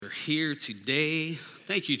here today.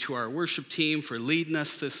 Thank you to our worship team for leading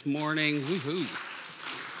us this morning. Woo-hoo.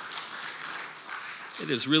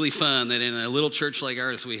 It is really fun that in a little church like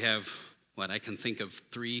ours, we have, I can think of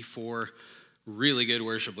 3, 4 really good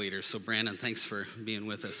worship leaders. So Brandon, thanks for being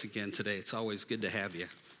with us again today. It's always good to have you.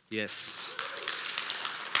 Yes.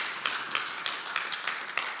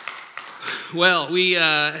 Well, we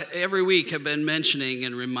every week have been mentioning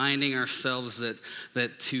and reminding ourselves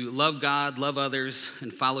that to love God, love others,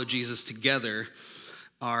 and follow Jesus together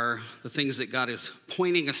are the things that God is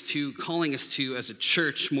pointing us to, calling us to as a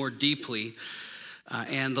church more deeply.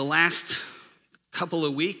 And the last couple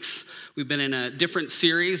of weeks, we've been in a different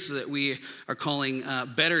series that we are calling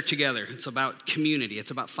Better Together. It's about community.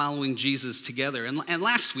 It's about following Jesus together. And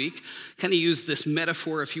last week, kind of used this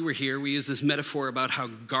metaphor. If you were here, we used this metaphor about how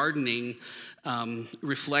gardening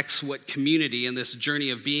reflects what community and this journey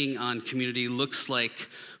of being on community looks like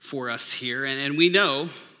for us here. And we know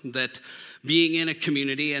that being in a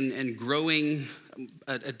community and growing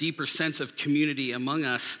a deeper sense of community among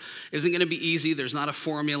us isn't going to be easy. There's not a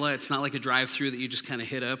formula. It's not like a drive-through that you just kind of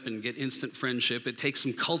hit up and get instant friendship. It takes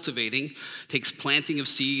some cultivating. It takes planting of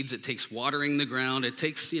seeds. It takes watering the ground. It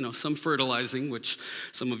takes, some fertilizing, which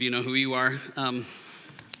some of you know who you are.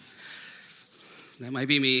 That might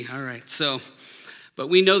be me. All right. But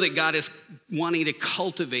we know that God is wanting to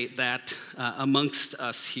cultivate that amongst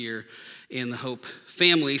us here in the Hope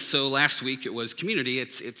family. So last week it was community.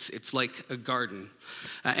 It's like a garden.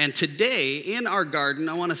 And today in our garden,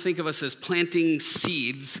 I want to think of us as planting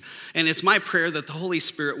seeds. And it's my prayer that the Holy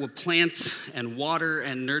Spirit will plant and water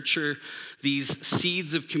and nurture these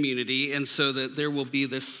seeds of community. And so that there will be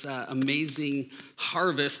this amazing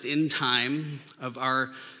harvest in time of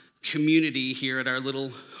our community here at our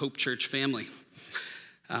little Hope Church family.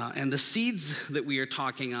 And the seeds that we are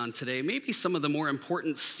talking on today, maybe some of the more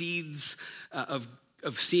important seeds of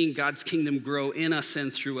seeing God's kingdom grow in us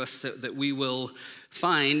and through us that we will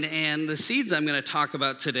find. And the seeds I'm going to talk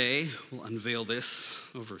about today, we'll unveil this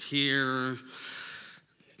over here in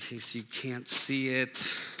case you can't see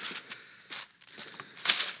it.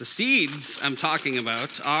 The seeds I'm talking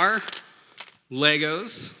about are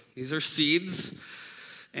Legos. These are seeds.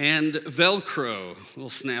 And Velcro, a little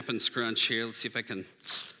snap and scrunch here. Let's see if I can.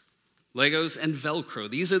 Legos and Velcro.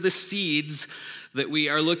 These are the seeds that we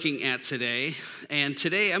are looking at today. And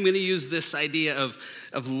today I'm going to use this idea of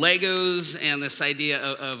Legos and this idea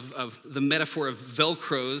of the metaphor of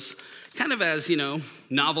Velcros kind of as,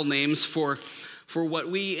 novel names for what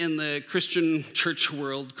we in the Christian church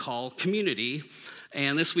world call community.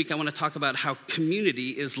 And this week I want to talk about how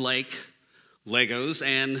community is like Legos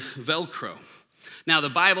and Velcro. Now, the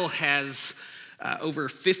Bible has over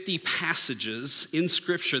 50 passages in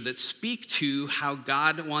Scripture that speak to how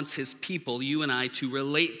God wants his people, you and I, to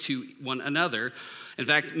relate to one another. In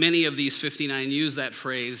fact, many of these 59 use that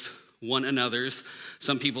phrase, one another's.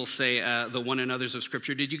 Some people say the one another's of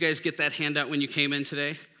Scripture. Did you guys get that handout when you came in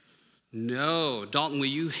today? No. Dalton, will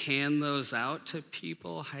you hand those out to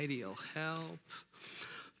people? Heidi will help.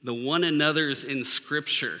 The one another's in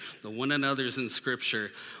Scripture. The one another's in Scripture.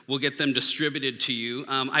 We'll get them distributed to you.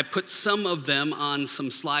 I put some of them on some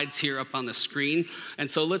slides here up on the screen. And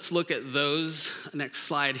so let's look at those. Next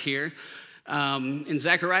slide here. In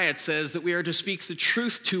Zechariah it says that we are to speak the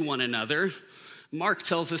truth to one another. Mark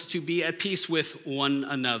tells us to be at peace with one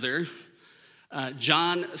another.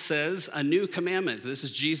 John says, a new commandment. This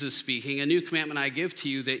is Jesus speaking. A new commandment I give to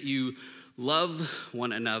you, that you love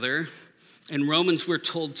one another. In Romans, we're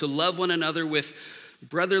told to love one another with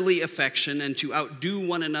brotherly affection and to outdo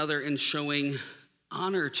one another in showing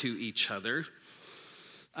honor to each other.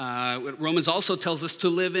 Romans also tells us to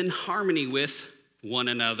live in harmony with one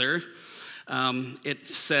another. It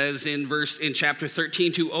says in chapter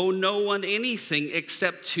 13 to owe no one anything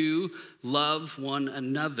except to love one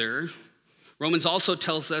another. Romans also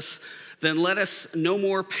tells us, then let us no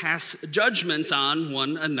more pass judgment on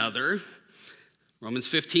one another. Romans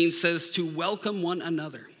 15 says to welcome one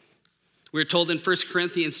another. We're told in 1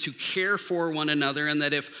 Corinthians to care for one another, and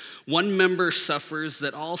that if one member suffers,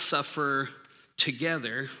 that all suffer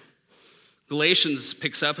together. Galatians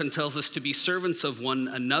picks up and tells us to be servants of one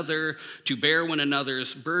another, to bear one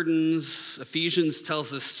another's burdens. Ephesians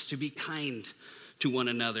tells us to be kind to one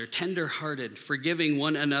another, tender-hearted, forgiving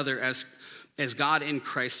one another as God in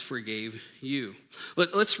Christ forgave you.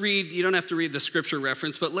 Let's read, you don't have to read the scripture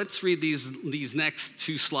reference, but let's read these next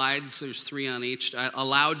two slides. There's 3 on each,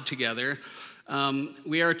 aloud together.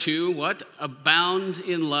 We are to, what? Abound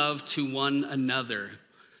in love to one another,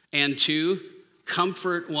 and to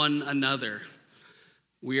comfort one another.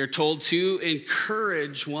 We are told to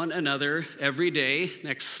encourage one another every day.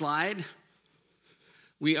 Next slide.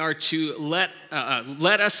 We are to let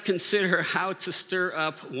us consider how to stir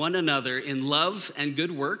up one another in love and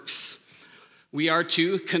good works. We are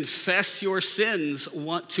to confess your sins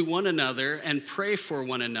to one another and pray for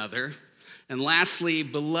one another. And lastly,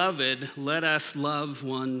 beloved, let us love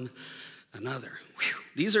one another. Whew.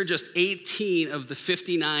 These are just 18 of the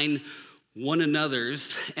 59 one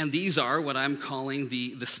another's, and these are what I'm calling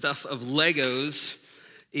the stuff of Legos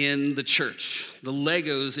in the church, the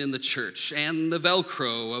Legos in the church, and the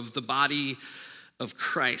Velcro of the body of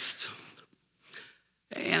Christ.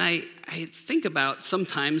 And I think about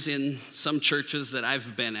sometimes in some churches that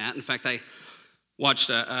I've been at, in fact, I watched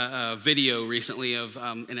a video recently of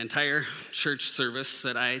an entire church service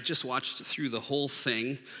that I just watched through the whole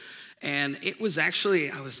thing. And it was actually,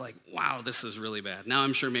 I was like, wow, this is really bad. Now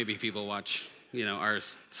I'm sure maybe people watch, our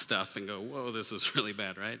stuff and go, whoa, this is really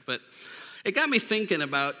bad, right? But it got me thinking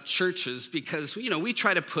about churches because, we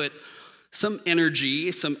try to put some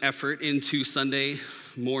energy, some effort into Sunday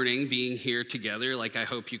morning being here together. Like, I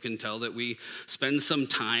hope you can tell that we spend some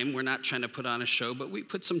time. We're not trying to put on a show, but we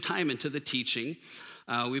put some time into the teaching.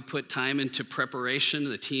 We put time into preparation.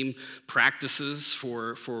 The team practices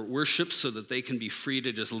for worship so that they can be free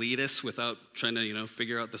to just lead us without trying to,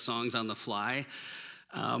 figure out the songs on the fly.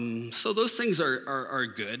 So those things are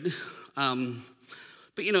good.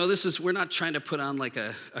 But, we're not trying to put on like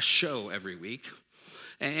a show every week.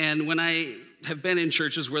 And when I have been in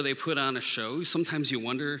churches where they put on a show, sometimes you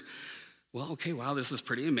wonder, well, okay, wow, this is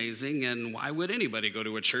pretty amazing. And why would anybody go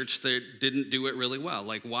to a church that didn't do it really well?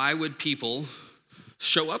 Like, why would people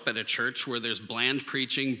show up at a church where there's bland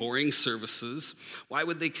preaching, boring services? Why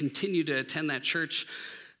would they continue to attend that church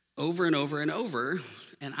over and over and over?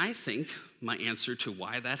 And I think my answer to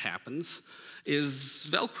why that happens is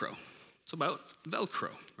Velcro. It's about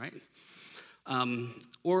Velcro, right?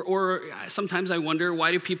 Or sometimes I wonder,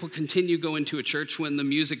 why do people continue going to a church when the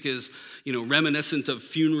music is, reminiscent of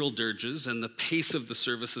funeral dirges and the pace of the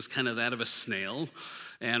service is kind of that of a snail?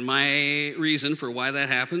 And my reason for why that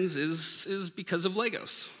happens is because of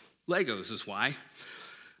Legos. Legos is why.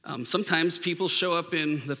 Sometimes people show up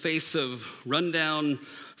in the face of rundown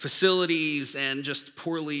facilities and just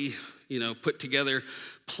poorly, put together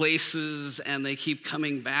places, and they keep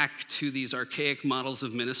coming back to these archaic models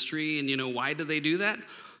of ministry. And why do they do that?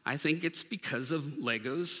 I think it's because of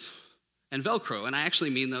Legos and Velcro. And I actually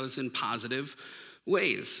mean those in positive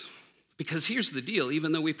ways. Because here's the deal,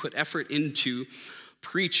 even though we put effort into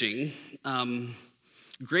preaching,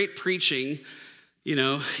 great preaching,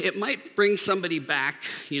 it might bring somebody back,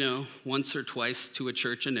 once or twice to a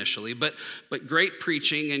church initially, but great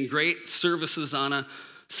preaching and great services on a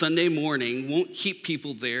Sunday morning won't keep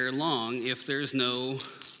people there long if there's no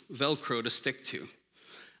Velcro to stick to.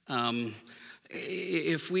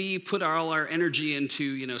 If we put all our energy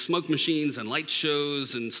into, smoke machines and light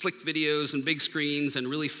shows and slick videos and big screens and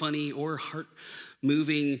really funny or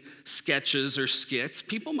heart-moving sketches or skits,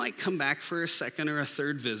 people might come back for a second or a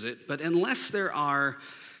third visit, but unless there are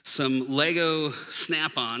some Lego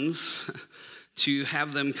snap-ons to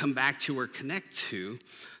have them come back to or connect to,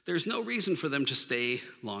 there's no reason for them to stay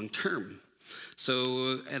long term.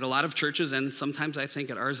 So at a lot of churches, and sometimes I think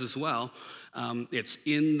at ours as well, it's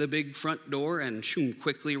in the big front door and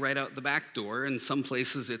quickly right out the back door. And some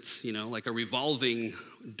places it's, like a revolving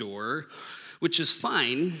door, which is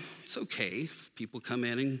fine. It's okay if people come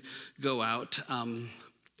in and go out. And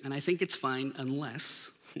I think it's fine unless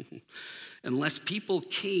people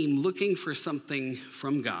came looking for something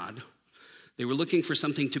from God. They were looking for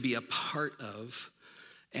something to be a part of,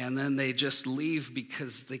 and then they just leave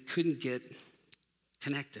because they couldn't get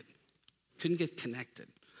connected.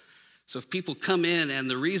 So if people come in and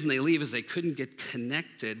the reason they leave is they couldn't get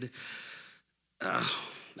connected,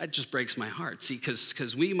 that just breaks my heart. See,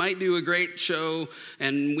 because we might do a great show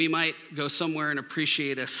and we might go somewhere and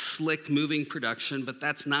appreciate a slick moving production, but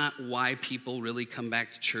that's not why people really come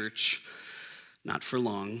back to church, not for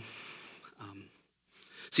long.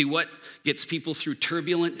 See, what gets people through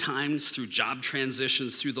turbulent times, through job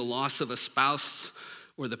transitions, through the loss of a spouse,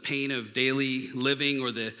 or the pain of daily living,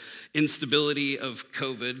 or the instability of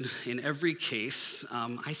COVID, in every case,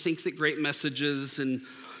 I think that great messages and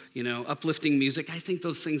uplifting music, I think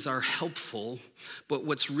those things are helpful, but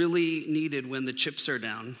what's really needed when the chips are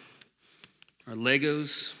down are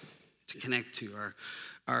Legos to connect to,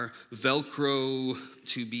 our Velcro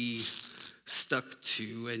to be stuck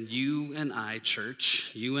to, and you and I,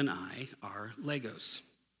 church, you and I are Legos.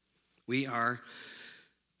 We are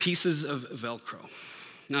pieces of Velcro.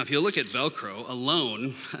 Now, if you look at Velcro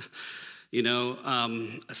alone,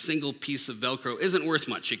 a single piece of Velcro isn't worth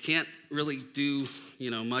much. You can't really do,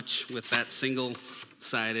 much with that single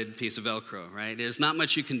one-sided piece of Velcro, right? There's not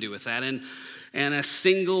much you can do with that. And a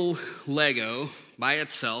single Lego by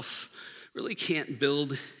itself really can't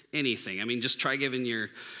build anything. I mean, just try giving your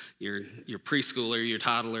preschooler, your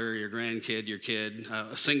toddler, your grandkid, your kid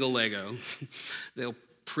a single Lego. They'll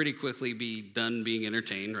pretty quickly be done being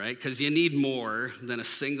entertained, right? Because you need more than a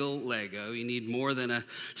single Lego. You need more than a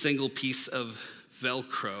single piece of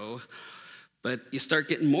Velcro. But you start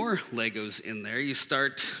getting more Legos in there. You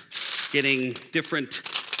start getting different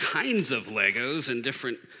kinds of Legos and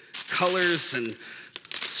different colors and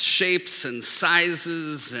shapes and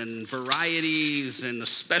sizes and varieties and the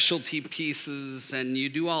specialty pieces, and you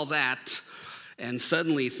do all that, and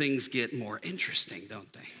suddenly things get more interesting,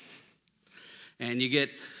 don't they? And you get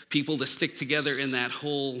people to stick together in that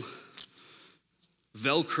whole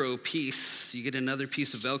Velcro piece. You get another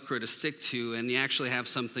piece of Velcro to stick to, and you actually have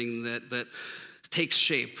something that takes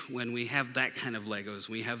shape when we have that kind of Legos.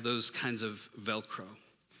 We have those kinds of Velcro.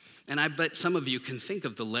 And I bet some of you can think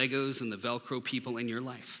of the Legos and the Velcro people in your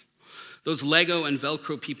life. Those Lego and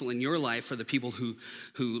Velcro people in your life are the people who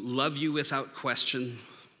love you without question.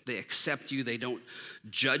 They accept you. They don't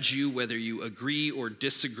judge you whether you agree or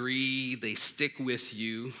disagree. They stick with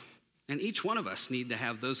you. And each one of us need to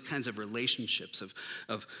have those kinds of relationships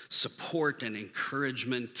of support and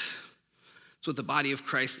encouragement. That's what the body of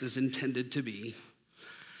Christ is intended to be.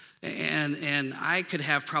 And I could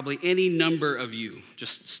have probably any number of you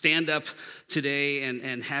just stand up today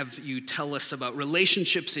and have you tell us about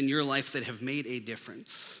relationships in your life that have made a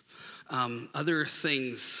difference. Other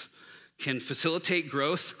things can facilitate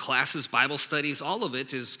growth, classes, Bible studies, all of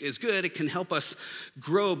it is good. It can help us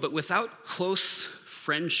grow, but without close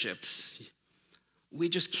friendships, we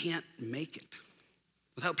just can't make it.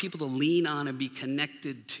 Without people to lean on and be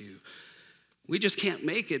connected to, we just can't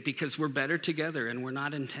make it because we're better together, and we're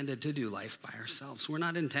not intended to do life by ourselves. We're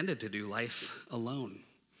not intended to do life alone.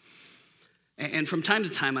 And from time to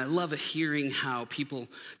time, I love hearing how people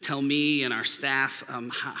tell me and our staff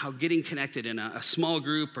how getting connected in a small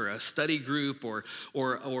group or a study group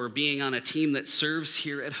or being on a team that serves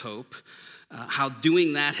here at Hope, how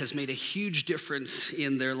doing that has made a huge difference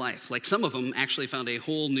in their life. Like some of them actually found a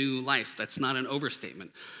whole new life. That's not an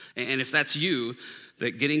overstatement. And if that's you,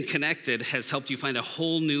 that getting connected has helped you find a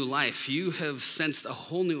whole new life. You have sensed a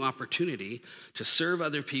whole new opportunity to serve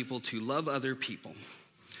other people, to love other people.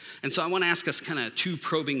 And so I want to ask us kind of two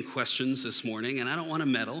probing questions this morning, and I don't want to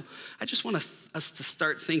meddle. I just want us to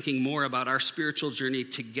start thinking more about our spiritual journey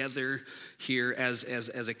together here as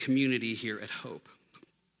a community here at Hope.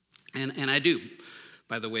 And I do,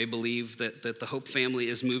 by the way, believe that the Hope family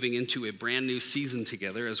is moving into a brand new season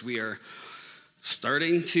together as we are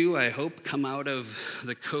starting to, I hope, come out of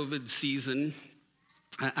the COVID season.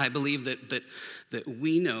 I believe that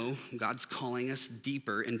we know God's calling us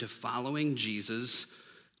deeper into following Jesus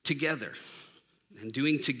together. And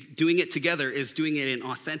doing it together is doing it in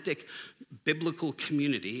authentic biblical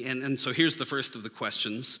community. And so here's the first of the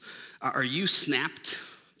questions. Are you snapped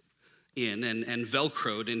in and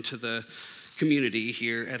Velcroed into the community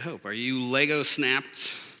here at Hope? Are you Lego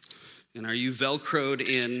snapped, and are you Velcroed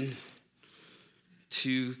in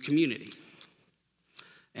to community?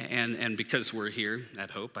 And because we're here at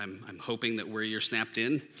Hope, I'm hoping that where you're snapped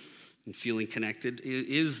in and feeling connected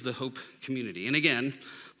is the Hope community. And again,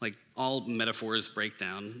 like all metaphors break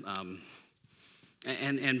down,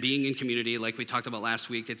 and being in community, like we talked about last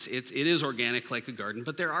week, it is organic like a garden,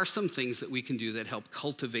 but there are some things that we can do that help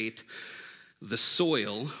cultivate the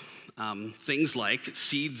soil, things like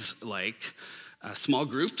seeds, like small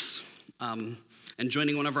groups, and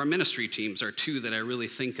joining one of our ministry teams are two that I really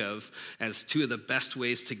think of as two of the best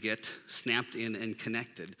ways to get snapped in and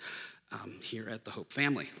connected here at the Hope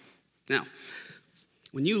family. Now,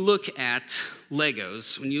 when you look at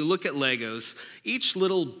Legos, each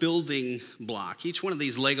little building block, each one of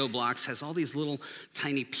these Lego blocks has all these little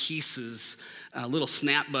tiny pieces, little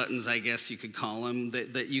snap buttons, I guess you could call them,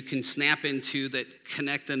 that you can snap into that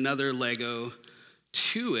connect another Lego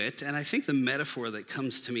to it. And I think the metaphor that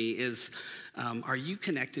comes to me is, are you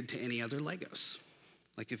connected to any other Legos?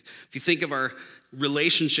 Like if you think of our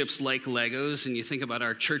relationships like Legos, and you think about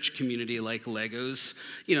our church community like Legos,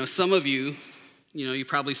 some of you, you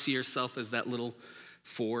probably see yourself as that little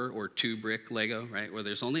 4 or 2 brick Lego, right? Where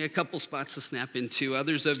there's only a couple spots to snap into.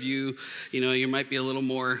 Others of you, you might be a little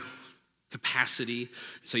more capacity.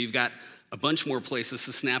 So you've got a bunch more places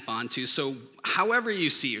to snap onto. So however you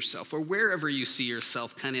see yourself or wherever you see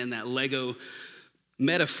yourself kind of in that Lego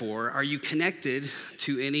metaphor, are you connected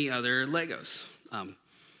to any other Legos?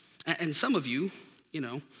 And some of you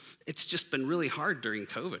it's just been really hard during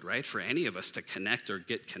COVID, right? For any of us to connect or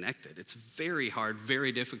get connected. It's very hard,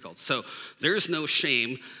 very difficult. So there's no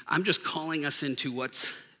shame. I'm just calling us into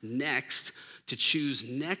what's next, to choose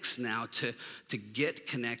next now to get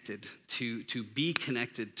connected, to be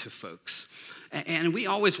connected to folks. And we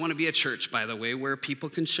always want to be a church, by the way, where people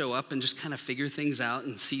can show up and just kind of figure things out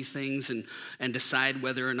and see things and decide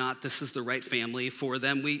whether or not this is the right family for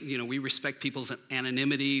them. We respect people's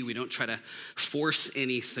anonymity. We don't try to force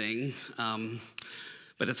anything.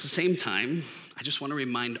 But at the same time, I just want to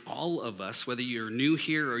remind all of us, whether you're new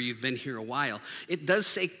here or you've been here a while, it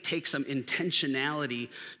does take some intentionality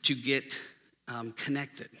to get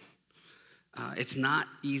connected. It's not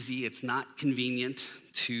easy. It's not convenient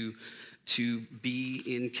to be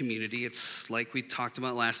in community. It's like we talked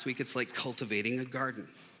about last week. It's like cultivating a garden.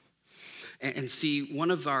 And see,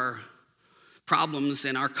 one of our problems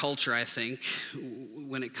in our culture, I think,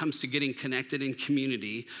 when it comes to getting connected in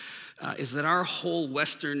community, is that our whole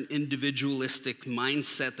Western individualistic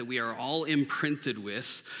mindset that we are all imprinted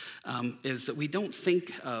with is that we don't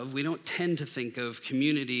tend to think of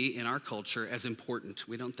community in our culture as important.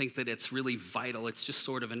 We don't think that it's really vital. It's just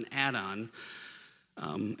sort of an add-on.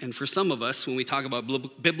 And for some of us, when we talk about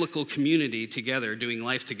biblical community together, doing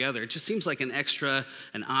life together, it just seems like an extra,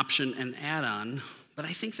 an option, an add-on. But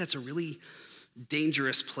I think that's a really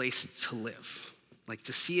dangerous place to live, like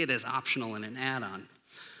to see it as optional and an add-on.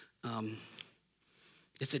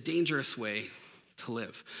 It's a dangerous way to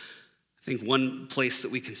live. I think one place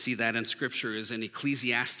that we can see that in Scripture is in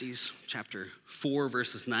Ecclesiastes chapter 4,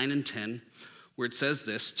 verses 9 and 10, where it says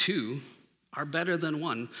this, 2 are better than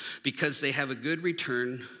 1 because they have a good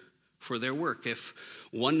return for their work. If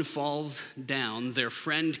one falls down, their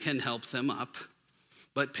friend can help them up,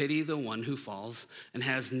 but pity the one who falls and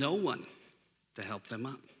has no one to help them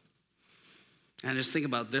up. And I just think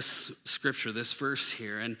about this scripture, this verse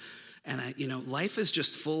here, and life is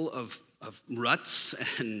just full of ruts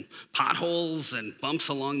and potholes and bumps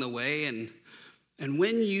along the way. And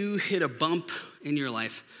when you hit a bump in your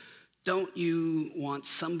life, don't you want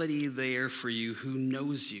somebody there for you who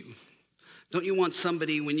knows you? Don't you want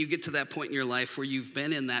somebody, when you get to that point in your life where you've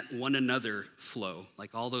been in that one another flow,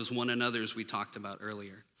 like all those one another's we talked about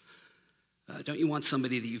earlier? Don't you want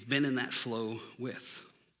somebody that you've been in that flow with?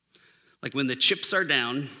 Like when the chips are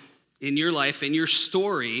down in your life, in your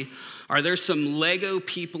story, are there some Lego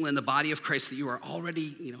people in the body of Christ that you are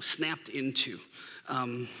already, snapped into?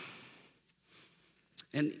 And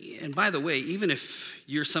by the way, even if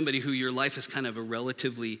you're somebody who your life is kind of a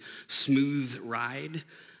relatively smooth ride,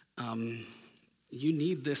 you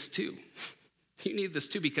need this too. You need this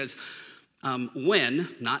too because when,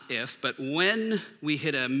 not if, but when we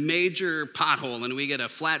hit a major pothole and we get a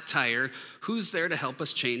flat tire, who's there to help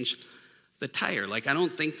us change the tire? Like, I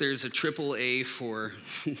don't think there's a AAA for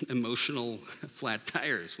emotional flat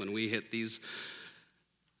tires when we hit these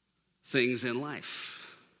things in life.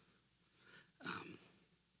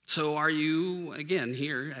 So are you, again,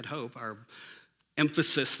 here at Hope, our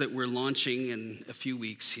emphasis that we're launching in a few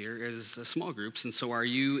weeks here is small groups. And so are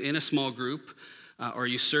you in a small group? Are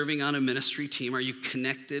you serving on a ministry team? Are you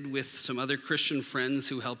connected with some other Christian friends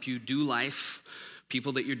who help you do life,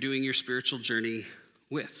 people that you're doing your spiritual journey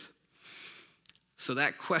with? So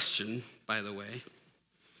that question, by the way,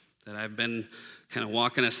 that I've been kind of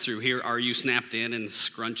walking us through here, are you snapped in and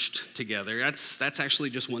scrunched together? That's actually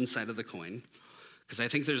just one side of the coin, because I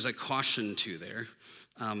think there's a caution to there.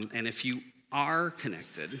 And if you are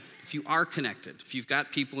connected, if you've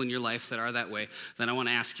got people in your life that are that way, then I want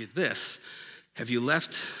to ask you this. Have you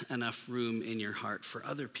left enough room in your heart for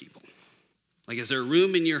other people? Like, is there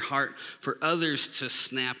room in your heart for others to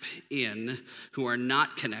snap in who are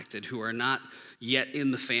not connected, who are not yet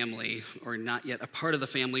in the family or not yet a part of the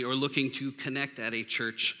family or looking to connect at a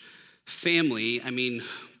church family? I mean,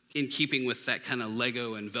 in keeping with that kind of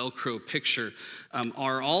Lego and Velcro picture,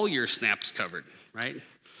 are all your snaps covered, right?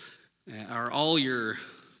 Are all your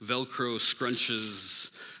Velcro scrunches,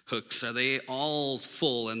 hooks, are they all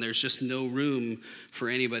full and there's just no room for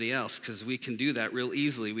anybody else? Because we can do that real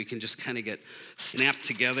easily. We can just kind of get snapped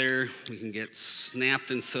together. We can get snapped,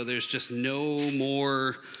 and so there's just no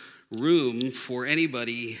more room for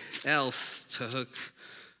anybody else to hook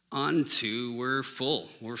onto. We're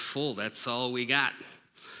full. That's all we got.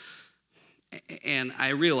 And I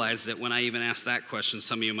realize that when I even ask that question,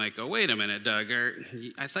 some of you might go, wait a minute, Doug,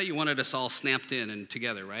 I thought you wanted us all snapped in and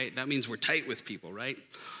together, right? That means we're tight with people, right?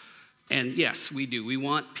 And yes, we do. We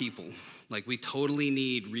want people. Like, we totally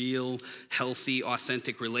need real, healthy,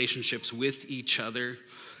 authentic relationships with each other.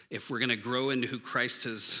 If we're going to grow into who Christ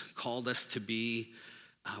has called us to be,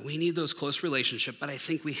 we need those close relationships. But I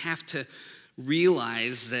think we have to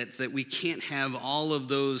realize that we can't have all of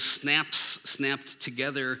those snaps snapped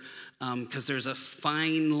together because there's a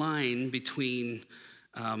fine line between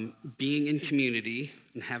being in community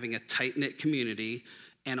and having a tight-knit community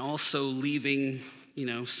and also leaving,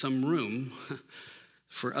 some room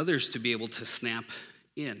for others to be able to snap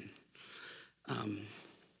in.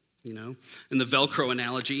 In the Velcro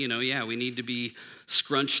analogy, we need to be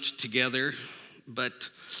scrunched together, but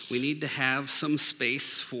we need to have some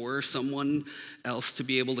space for someone else to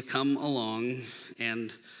be able to come along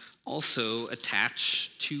and also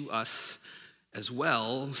attach to us as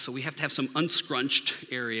well. So we have to have some unscrunched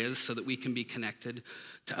areas so that we can be connected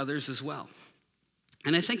to others as well.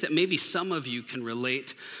 And I think that maybe some of you can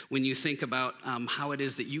relate when you think about how it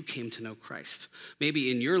is that you came to know Christ. Maybe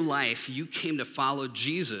in your life, you came to follow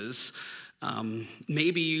Jesus.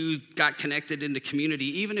 Maybe you got connected into community,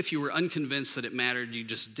 even if you were unconvinced that it mattered, you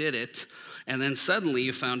just did it. And then suddenly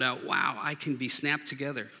you found out, wow, I can be snapped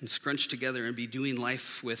together and scrunched together and be doing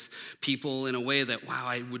life with people in a way that, wow,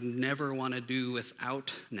 I would never want to do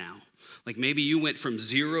without now. Like maybe you went from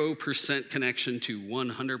 0% connection to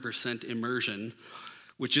 100% immersion,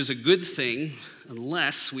 which is a good thing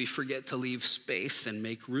unless we forget to leave space and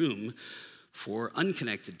make room for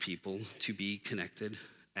unconnected people to be connected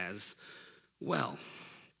as well.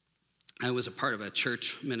 I was a part of a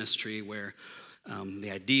church ministry where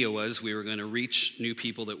the idea was we were going to reach new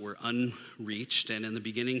people that were unreached, and in the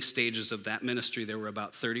beginning stages of that ministry, there were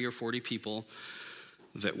about 30 or 40 people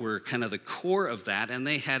that were kind of the core of that, and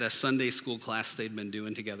they had a Sunday school class they'd been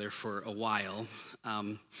doing together for a while.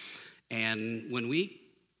 And when we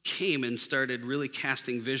came and started really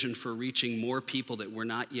casting vision for reaching more people that were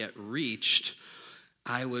not yet reached,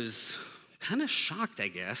 I was kind of shocked, I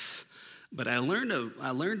guess, but I learned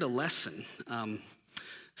a lesson.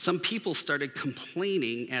 Some people started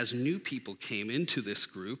complaining as new people came into this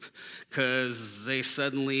group because they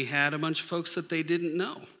suddenly had a bunch of folks that they didn't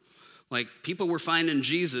know. Like, people were finding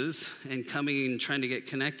Jesus and coming and trying to get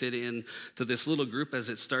connected into this little group as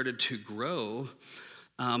it started to grow.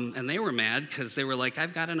 And they were mad because they were like,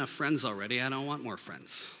 I've got enough friends already. I don't want more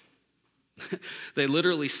friends. They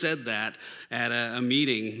literally said that at a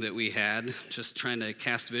meeting that we had, just trying to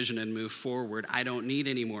cast vision and move forward. I don't need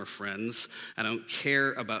any more friends. I don't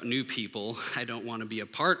care about new people. I don't want to be a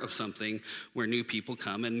part of something where new people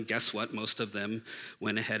come. And guess what? Most of them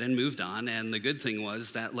went ahead and moved on. And the good thing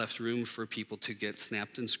was that left room for people to get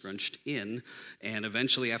snapped and scrunched in. And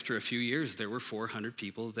eventually, after a few years, there were 400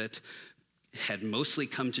 people that had mostly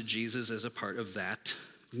come to Jesus as a part of that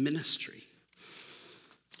ministry.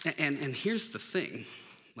 And here's the thing,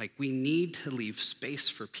 like, we need to leave space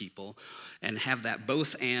for people and have that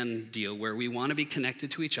both and deal where we want to be connected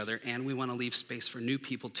to each other and we want to leave space for new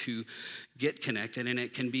people to get connected. And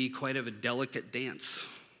it can be quite of a delicate dance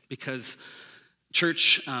because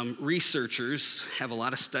church researchers have a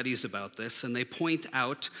lot of studies about this, and they point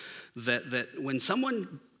out that when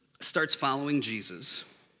someone starts following Jesus,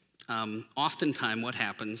 oftentimes what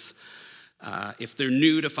happens if they're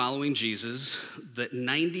new to following Jesus, that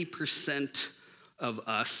 90% of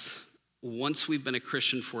us, once we've been a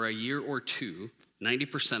Christian for a year or two,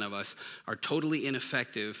 90% of us are totally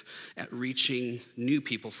ineffective at reaching new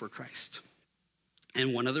people for Christ.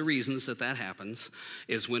 And one of the reasons that happens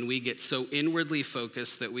is when we get so inwardly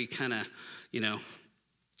focused that we kind of,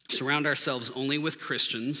 surround ourselves only with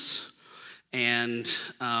Christians, and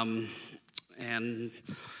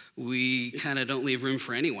we kind of don't leave room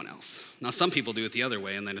for anyone else. Now, some people do it the other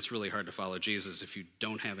way, and then it's really hard to follow Jesus if you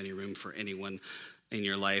don't have any room for anyone in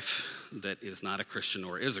your life that is not a Christian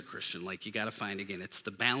or is a Christian. Like, you got to find, again, it's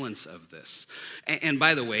the balance of this. And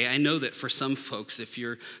by the way, I know that for some folks, if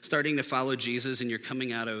you're starting to follow Jesus and you're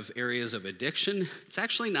coming out of areas of addiction, it's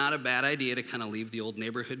actually not a bad idea to kind of leave the old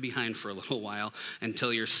neighborhood behind for a little while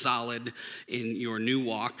until you're solid in your new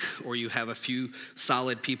walk, or you have a few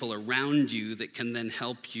solid people around you that can then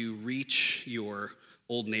help you reach your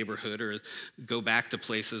old neighborhood or go back to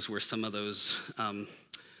places where some of those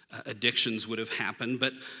addictions would have happened.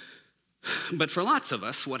 But for lots of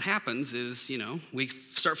us, what happens is, we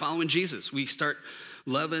start following Jesus. We start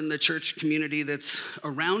loving the church community that's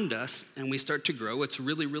around us, and we start to grow. It's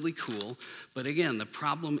really, really cool. But again, the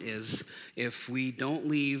problem is if we don't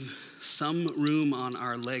leave some room on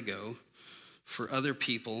our Lego for other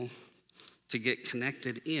people to get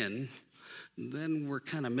connected in, then we're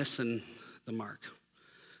kind of missing the mark.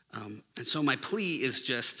 And so my plea is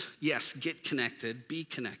just, yes, get connected, be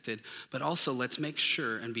connected, but also let's make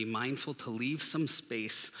sure and be mindful to leave some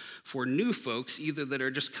space for new folks, either that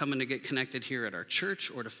are just coming to get connected here at our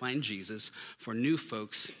church or to find Jesus, for new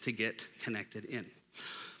folks to get connected in.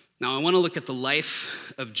 Now, I want to look at the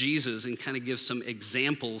life of Jesus and kind of give some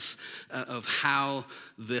examples of how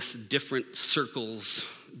this different circles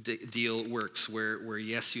deal works, where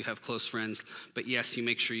yes, you have close friends, but yes, you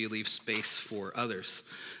make sure you leave space for others.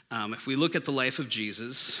 If we look at the life of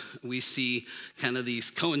Jesus, we see kind of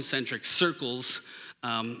these concentric circles,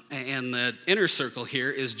 and the inner circle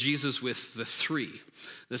here is Jesus with the three.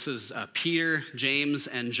 This is Peter, James,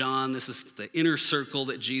 and John. This is the inner circle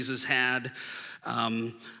that Jesus had.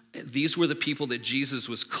 These were the people that Jesus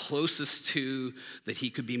was closest to, that he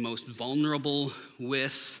could be most vulnerable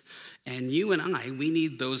with. And you and I, we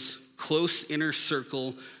need those close inner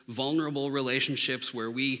circle, vulnerable relationships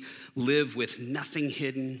where we live with nothing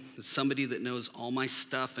hidden, somebody that knows all my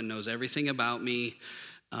stuff and knows everything about me.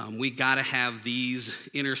 We got to have these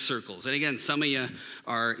inner circles. And again, some of you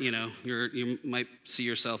are, you might see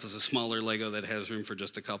yourself as a smaller Lego that has room for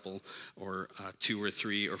just a couple or 2 or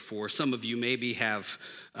 3 or 4. Some of you maybe have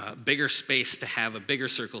bigger space to have a bigger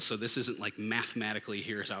circle, so this isn't like mathematically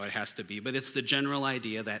here's how it has to be, but it's the general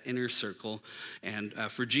idea, that inner circle. And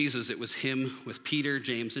for Jesus, it was him with Peter,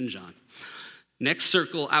 James, and John. Next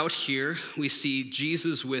circle out here, we see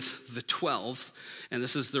Jesus with the 12, and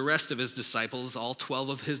this is the rest of his disciples, all 12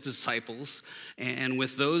 of his disciples. And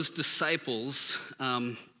with those disciples,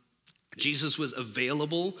 Jesus was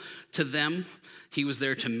available to them. He was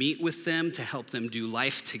there to meet with them, to help them do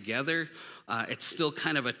life together. It's still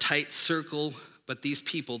kind of a tight circle, but these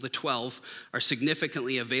people, the 12, are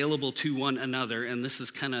significantly available to one another, and this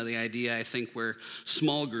is kind of the idea, I think, where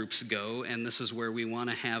small groups go, and this is where we want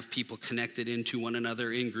to have people connected into one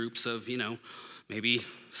another in groups of, maybe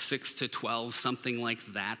 6 to 12, something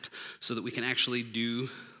like that, so that we can actually do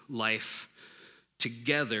life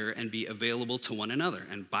together and be available to one another.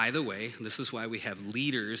 And by the way, this is why we have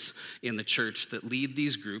leaders in the church that lead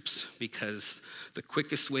these groups, because the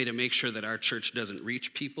quickest way to make sure that our church doesn't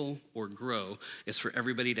reach people or grow is for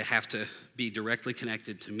everybody to have to be directly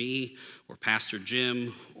connected to me or Pastor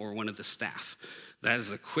Jim or one of the staff. That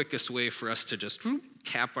is the quickest way for us to just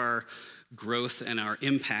cap our growth and our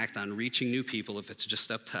impact on reaching new people if it's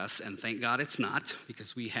just up to us. And thank God it's not,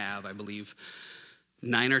 because we have, I believe,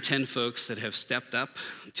 9 or 10 folks that have stepped up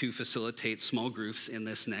to facilitate small groups in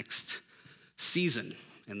this next season.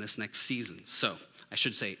 So I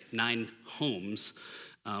should say 9 homes,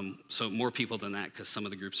 so more people than that, because some of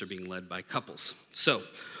the groups are being led by couples. So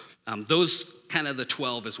those kind of the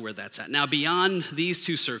 12 is where that's at. Now, beyond these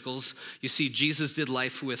 2 circles, you see Jesus did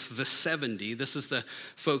life with the 70. This is the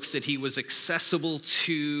folks that he was accessible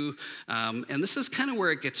to, and this is kind of where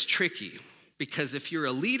it gets tricky. Because if you're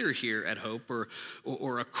a leader here at Hope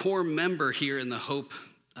or a core member here in the Hope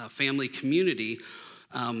family community,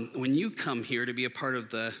 when you come here to be a part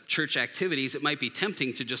of the church activities, it might be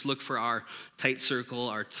tempting to just look for our tight circle,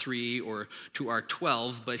 our 3, or to our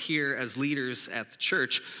 12. But here, as leaders at the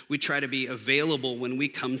church, we try to be available when we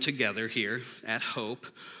come together here at Hope.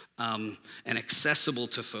 And accessible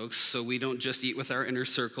to folks, so we don't just eat with our inner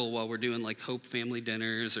circle while we're doing like Hope family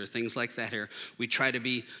dinners or things like that here. We try to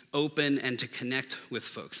be open and to connect with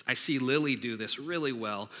folks. I see Lily do this really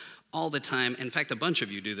well all the time. In fact, a bunch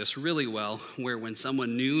of you do this really well, where when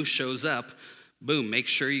someone new shows up, boom, make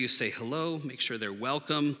sure you say hello, make sure they're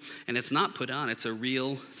welcome, and it's not put on, it's a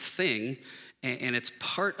real thing. And it's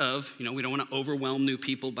part of, we don't want to overwhelm new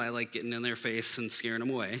people by like getting in their face and scaring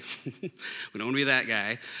them away. We don't want to be that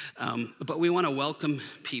guy. But we want to welcome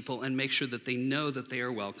people and make sure that they know that they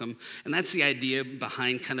are welcome. And that's the idea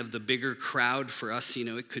behind kind of the bigger crowd for us.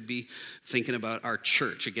 It could be thinking about our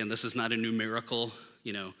church. Again, this is not a numerical,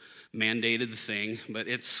 mandated thing, but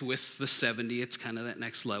it's with the 70. It's kind of that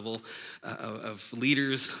next level of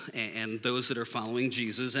leaders and those that are following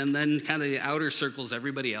Jesus. And then kind of the outer circles,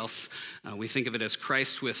 everybody else. We think of it as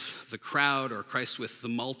Christ with the crowd or Christ with the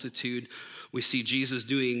multitude. We see Jesus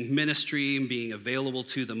doing ministry and being available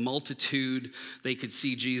to the multitude. They could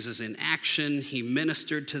see Jesus in action. He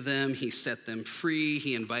ministered to them. He set them free.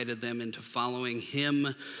 He invited them into following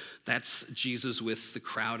him. That's Jesus with the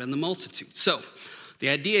crowd and the multitude. So the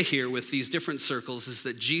idea here with these different circles is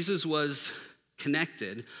that Jesus was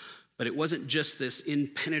connected, but it wasn't just this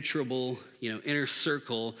impenetrable, inner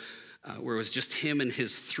circle where it was just him and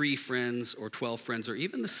his 3 friends or 12 friends or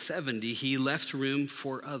even the 70. He left room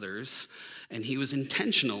for others, and he was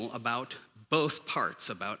intentional about both parts,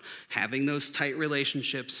 about having those tight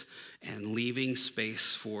relationships and leaving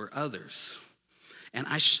space for others. And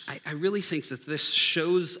I really think that this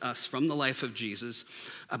shows us from the life of Jesus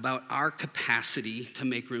about our capacity to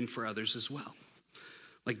make room for others as well.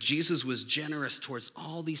 Like Jesus was generous towards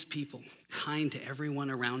all these people, kind to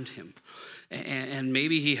everyone around him. And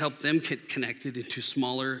maybe he helped them get connected into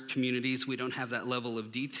smaller communities. We don't have that level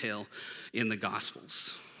of detail in the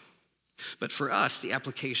Gospels. But for us, the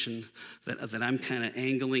application that I'm kind of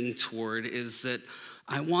angling toward is that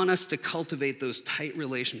I want us to cultivate those tight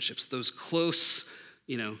relationships, those close,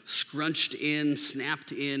 scrunched in,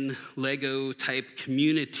 snapped in, Lego type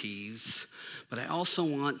communities. But I also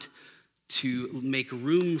want to make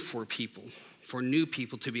room for people, for new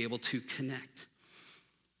people to be able to connect.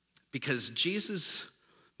 Because Jesus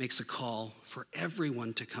makes a call for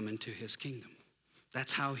everyone to come into his kingdom.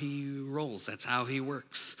 That's how he rolls. That's how he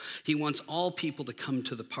works. He wants all people to come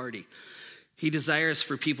to the party. He desires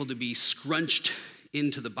for people to be scrunched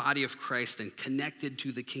into the body of Christ and connected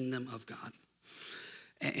to the kingdom of God.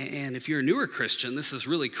 And if you're a newer Christian, this is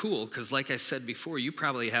really cool because like I said before, you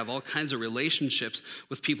probably have all kinds of relationships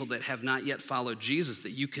with people that have not yet followed Jesus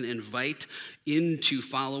that you can invite into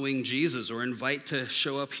following Jesus or invite to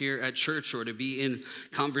show up here at church or to be in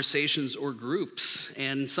conversations or groups.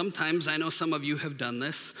 And sometimes I know some of you have done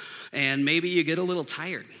this and maybe you get a little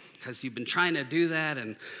tired because you've been trying to do that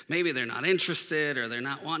and maybe they're not interested or they're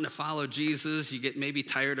not wanting to follow Jesus. You get maybe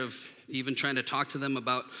tired of even trying to talk to them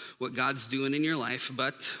about what God's doing in your life.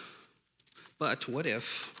 But what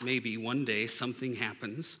if maybe one day something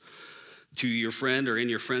happens to your friend or in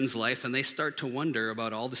your friend's life and they start to wonder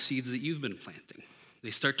about all the seeds that you've been planting.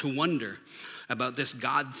 They start to wonder about this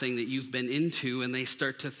God thing that you've been into and they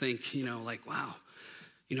start to think, wow,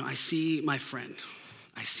 I see my friend.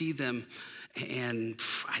 I see them and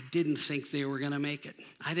I didn't think they were going to make it.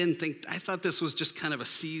 I thought this was just kind of a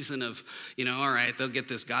season of, all right, they'll get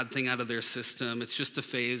this God thing out of their system. It's just a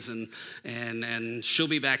phase and she'll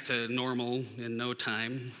be back to normal in no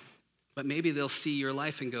time. But maybe they'll see your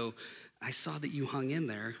life and go, I saw that you hung in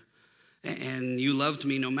there and you loved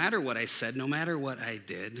me no matter what I said, no matter what I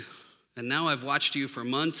did. And now I've watched you for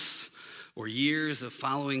months or years of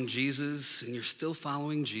following Jesus and you're still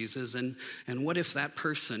following Jesus. And what if that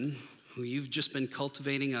person who you've just been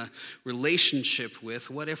cultivating a relationship with,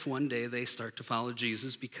 what if one day they start to follow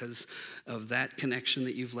Jesus because of that connection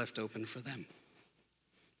that you've left open for them?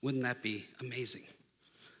 Wouldn't that be amazing?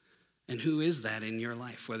 And who is that in your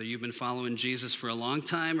life? Whether you've been following Jesus for a long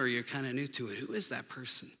time or you're kind of new to it, who is that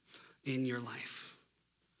person in your life?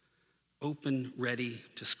 Open, ready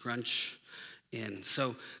to scrunch in.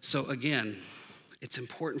 So again, it's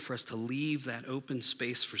important for us to leave that open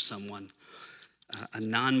space for someone, a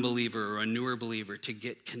non-believer or a newer believer, to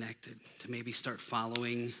get connected, to maybe start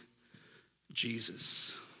following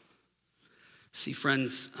Jesus. See,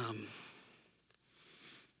 friends,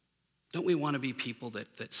 don't we want to be people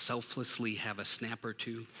that selflessly have a snap or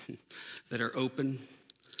two, that are open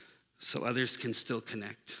so others can still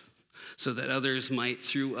connect, so that others might,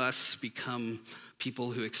 through us, become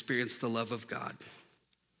people who experience the love of God?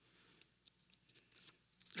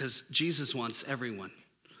 Because Jesus wants everyone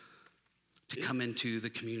to come into the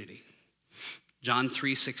community. John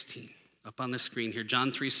 3:16, up on the screen here.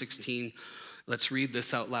 John 3:16, let's read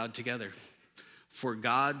this out loud together. For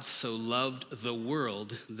God so loved the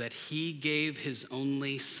world that he gave his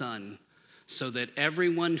only Son, so that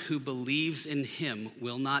everyone who believes in him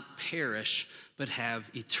will not perish, but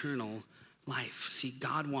have eternal life. See,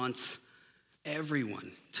 God wants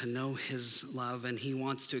everyone to know his love, and he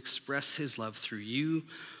wants to express his love through you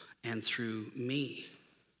and through me.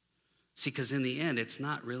 See, because in the end, it's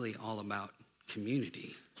not really all about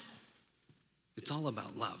community. It's all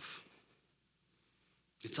about love.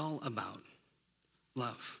 It's all about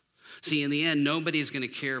love. See, in the end, nobody's going to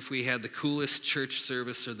care if we had the coolest church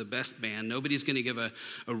service or the best band. Nobody's going to give a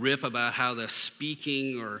rip about how the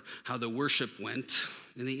speaking or how the worship went.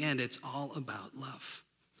 In the end, it's all about love.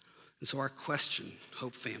 And so our question,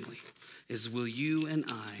 Hope Family, is will you and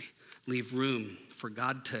I leave room for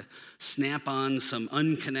God to snap on some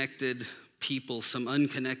unconnected people, some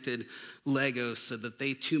unconnected Legos, so that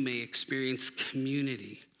they too may experience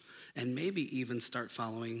community and maybe even start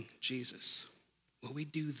following Jesus? Will we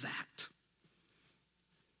do that?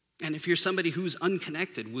 And if you're somebody who's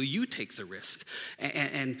unconnected, will you take the risk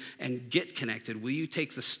and get connected? Will you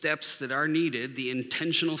take the steps that are needed, the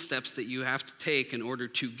intentional steps that you have to take in order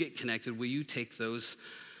to get connected? Will you take those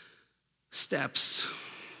steps?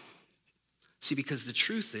 See, because the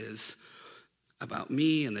truth is about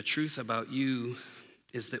me and the truth about you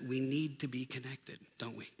is that we need to be connected,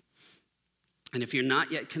 don't we? And if you're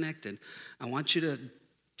not yet connected, I want you to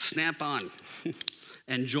snap on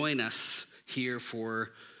and join us here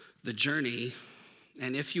for the journey.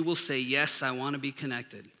 And if you will say, yes, I want to be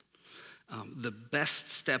connected, the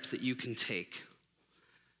best step that you can take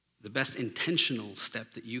the best intentional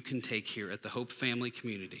step that you can take here at the Hope Family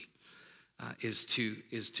Community is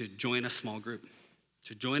to join a small group.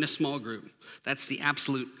 To join a small group. That's the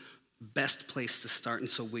absolute best place to start, and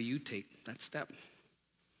so will you take that step?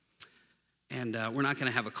 And we're not going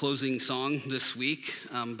to have a closing song this week,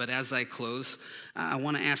 but as I close, I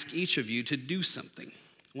want to ask each of you to do something.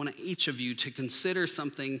 I want each of you to consider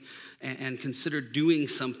something and consider doing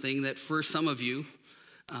something that for some of you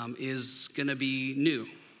is going to be new.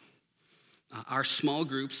 Our small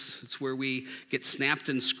groups, it's where we get snapped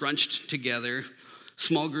and scrunched together.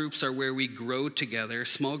 Small groups are where we grow together.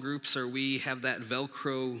 Small groups are we have that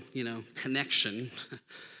Velcro, connection.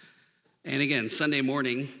 And again, Sunday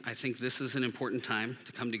morning, I think this is an important time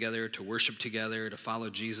to come together, to worship together, to follow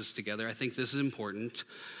Jesus together. I think this is important.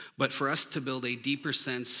 But for us to build a deeper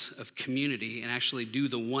sense of community and actually do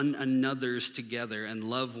the one another's together and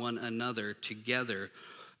love one another together,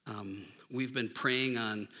 we've been praying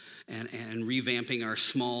on and revamping our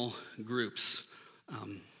small groups.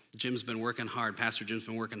 Jim's been working hard. Pastor Jim's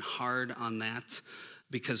been working hard on that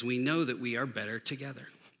because we know that we are better together.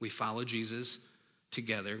 We follow Jesus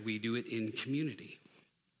together. We do it in community.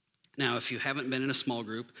 Now, if you haven't been in a small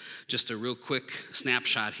group, just a real quick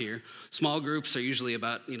snapshot here. Small groups are usually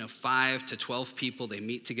about 5 to 12 people. They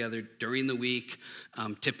meet together during the week,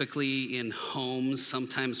 typically in homes.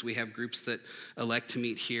 Sometimes we have groups that elect to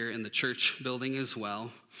meet here in the church building as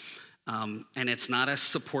well. And it's not a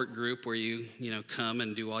support group where you come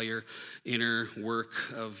and do all your inner work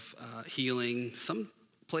of healing. Some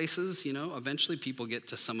places, eventually people get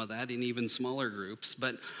to some of that in even smaller groups,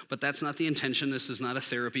 but that's not the intention. This is not a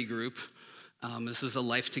therapy group. This is a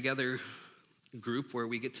life together group where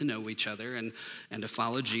we get to know each other and to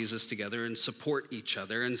follow Jesus together and support each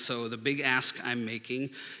other. And so the big ask I'm making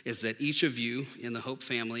is that each of you in the Hope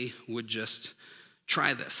family would just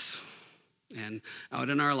try this. And out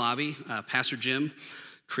in our lobby, Pastor Jim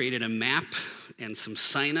created a map and some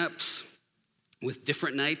sign-ups with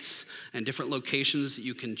different nights and different locations that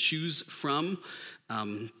you can choose from.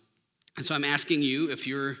 And so I'm asking you,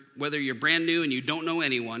 whether you're brand new and you don't know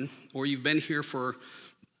anyone, or you've been here for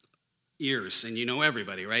years and you know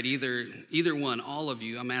everybody, right? Either one, all of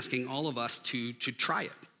you, I'm asking all of us to try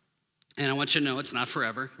it. And I want you to know it's not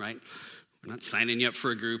forever, right? We're not signing you up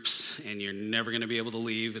for groups and you're never going to be able to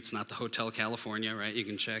leave. It's not the Hotel California, right? You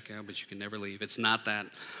can check out, but you can never leave. It's not that.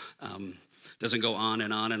 Doesn't go on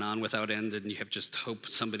and on and on without end, and you have just hope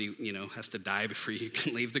somebody, has to die before you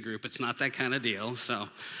can leave the group. It's not that kind of deal. So,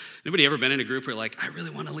 anybody ever been in a group where I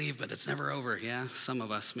really want to leave, but it's never over? Yeah, some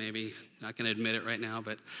of us maybe. Not going to admit it right now,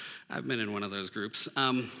 but I've been in one of those groups.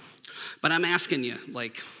 But I'm asking you,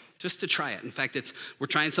 just to try it. In fact, we're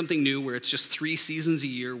trying something new where it's just 3 seasons a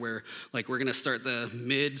year where we're going to start the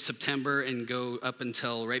mid-September and go up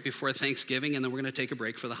until right before Thanksgiving, and then we're going to take a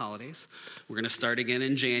break for the holidays. We're going to start again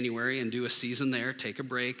in January and do a season there, take a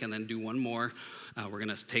break, and then do one more. We're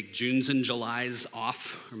going to take June's and July's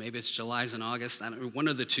off, or maybe it's July's and August, one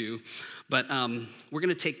of the two. But we're going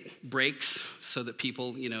to take breaks so that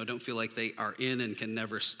people, don't feel like they are in and can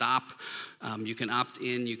never stop. You can opt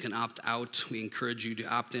in, you can opt out. We encourage you to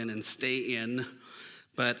opt in and stay in.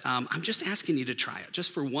 But I'm just asking you to try it,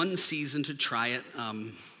 just for one season to try it.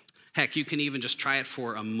 Heck, you can even just try it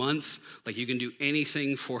for a month. You can do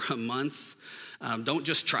anything for a month. Don't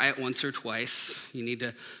just try it once or twice. You need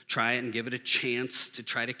to try it and give it a chance to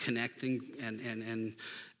try to connect and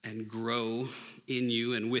grow in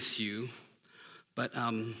you and with you. But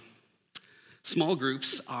small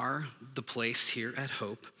groups are the place here at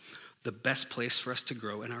Hope, the best place for us to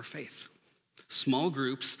grow in our faith. Small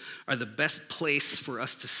groups are the best place for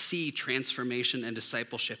us to see transformation and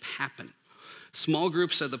discipleship happen. Small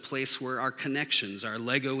groups are the place where our connections, our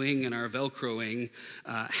Legoing and our Velcroing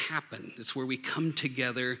happen. It's where we come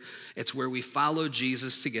together. It's where we follow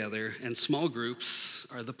Jesus together. And small groups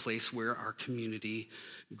are the place where our community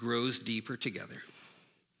grows deeper together.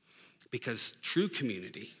 Because true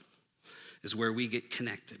community is where we get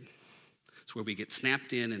connected. It's where we get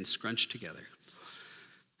snapped in and scrunched together.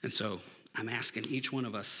 And so I'm asking each one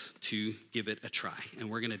of us to give it a try. And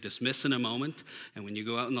we're going to dismiss in a moment. And when you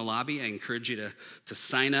go out in the lobby, I encourage you to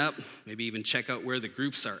sign up, maybe even check out where the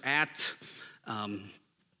groups are at,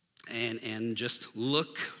 and just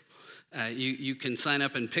look. You can sign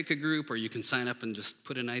up and pick a group, or you can sign up and just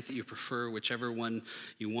put a night that you prefer, whichever one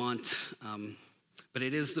you want. But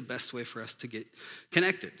it is the best way for us to get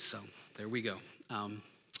connected. So there we go.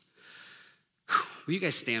 Will you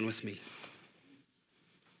guys stand with me?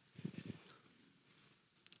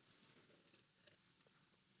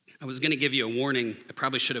 I was going to give you a warning. I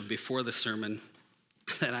probably should have before the sermon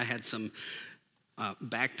that I had some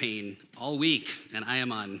back pain all week, and I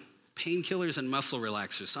am on painkillers and muscle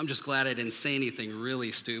relaxers. So I'm just glad I didn't say anything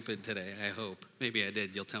really stupid today, I hope. Maybe I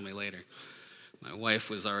did, you'll tell me later. My wife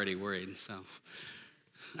was already worried, so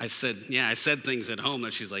I said things at home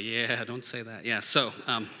that she's like, yeah, don't say that. Yeah, so,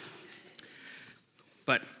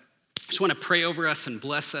 but I just want to pray over us and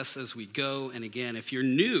bless us as we go. And again, if you're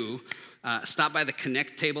new, stop by the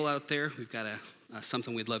Connect table out there. We've got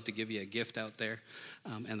something we'd love to give you, a gift out there.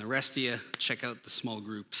 And the rest of you, check out the small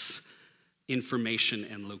groups information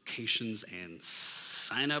and locations and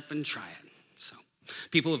sign up and try it. So,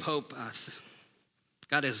 people of hope,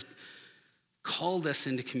 God has called us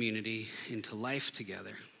into community, into life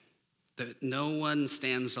together, that no one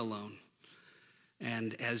stands alone.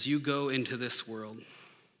 And as you go into this world,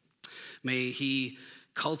 may he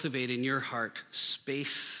cultivate in your heart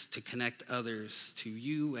space to connect others to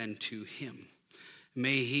you and to him.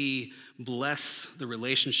 May he bless the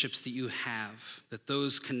relationships that you have, that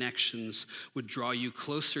those connections would draw you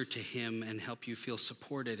closer to him and help you feel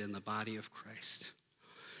supported in the body of Christ.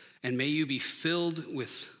 And may you be filled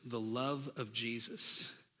with the love of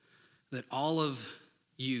Jesus, that all of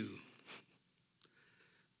you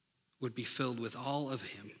would be filled with all of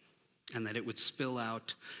him, and that it would spill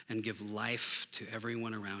out and give life to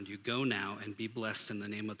everyone around you. Go now and be blessed in the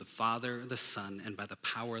name of the Father, the Son, and by the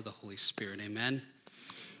power of the Holy Spirit. Amen.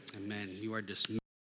 Amen. You are dismissed.